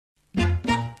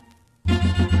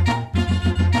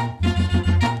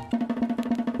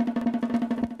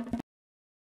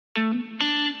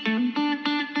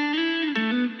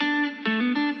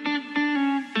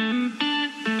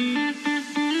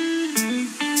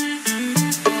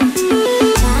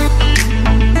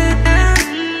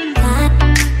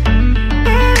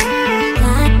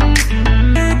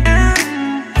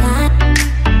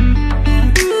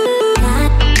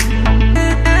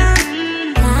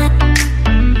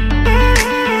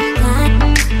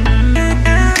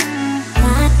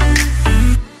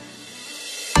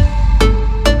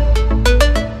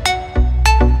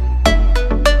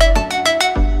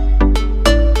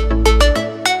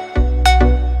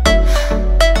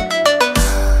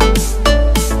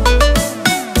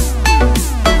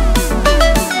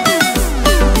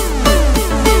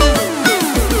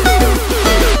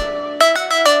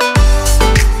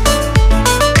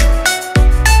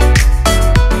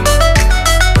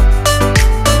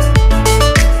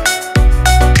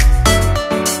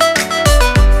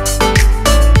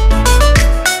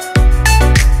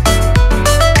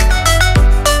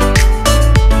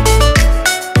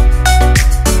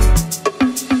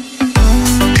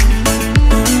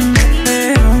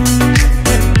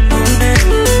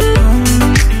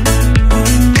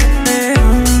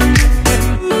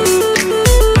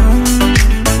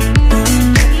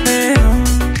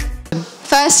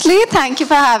Thank you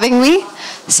for having me.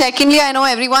 Secondly, I know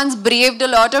everyone's braved a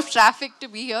lot of traffic to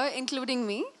be here, including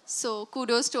me. So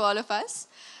kudos to all of us.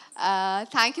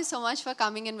 Thank you so much for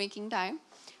coming and making time.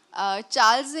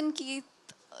 Charles and Keith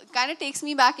kind of takes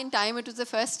me back in time. It was the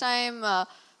first time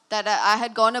that I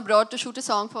had gone abroad to shoot a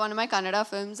song for one of my Kannada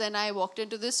films, and I walked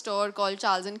into this store called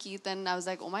Charles and Keith, and I was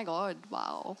like, oh my God,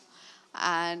 wow.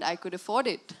 And I could afford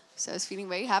it. So I was feeling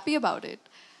very happy about it.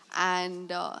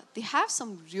 And they have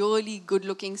some really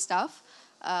good-looking stuff.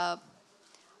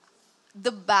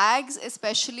 The bags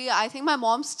especially, I think my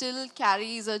mom still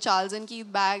carries a Charles and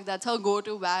Keith bag. That's her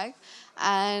go-to bag.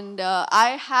 And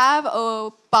I have a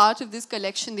part of this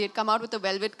collection. They had come out with a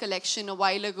velvet collection a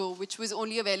while ago, which was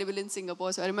only available in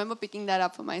Singapore. So I remember picking that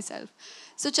up for myself.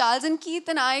 So Charles and Keith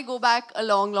and I go back a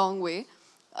long, long way.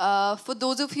 For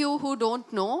those of you who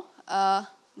don't know,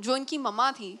 जो इनकी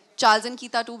मम्मा थी, Charles and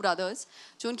Keith are two brothers.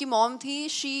 जो उनकी mom थी,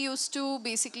 she used to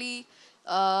basically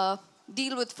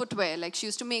deal with footwear, like she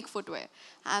used to make footwear.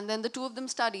 And then the two of them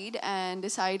studied and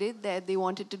decided that they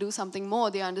wanted to do something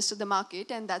more. They understood the market,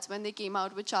 and that's when they came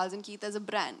out with Charles and Keith as a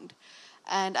brand.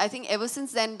 And I think ever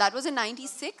since then, that was in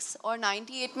 96 or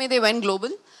 98 when they went global.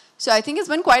 So I think it's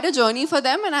been quite a journey for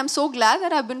them, and I'm so glad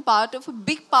that I've been part of a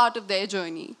big part of their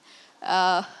journey.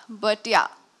 But yeah,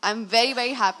 I'm very,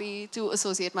 very happy to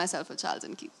associate myself with Charles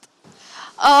and Keith.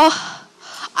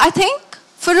 I think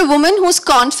for a woman who's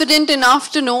confident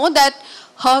enough to know that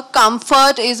her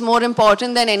comfort is more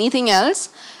important than anything else,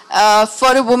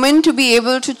 for a woman to be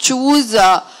able to choose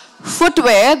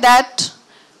footwear that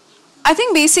I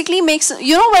think basically makes,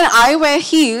 you know, when I wear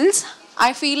heels,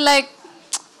 I feel like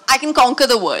I can conquer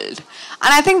the world.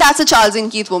 And I think that's a Charles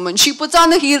and Keith woman. She puts on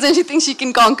the heels and she thinks she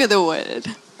can conquer the world.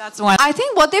 That's one. I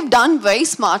think what they've done very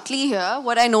smartly here,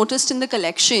 what I noticed in the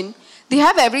collection, they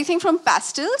have everything from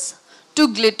pastels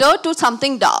to glitter to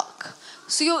something dark.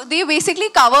 So they basically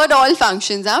covered all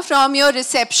functions, from your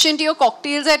reception to your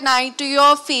cocktails at night to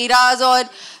your fairas or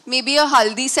maybe a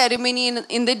haldi ceremony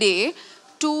in the day,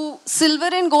 to silver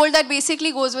and gold that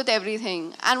basically goes with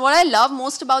everything. And what I love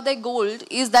most about their gold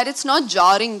is that it's not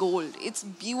jarring gold. It's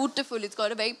beautiful. It's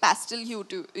got a very pastel hue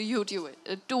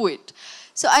to it.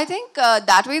 So I think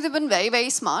that way they've been very, very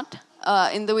smart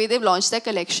in the way they've launched their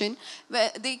collection.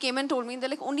 Where they came and told me they're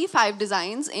like only 5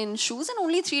 designs in shoes and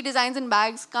only 3 designs in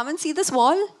bags. Come and see this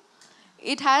wall.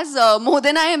 It has more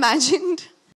than I imagined.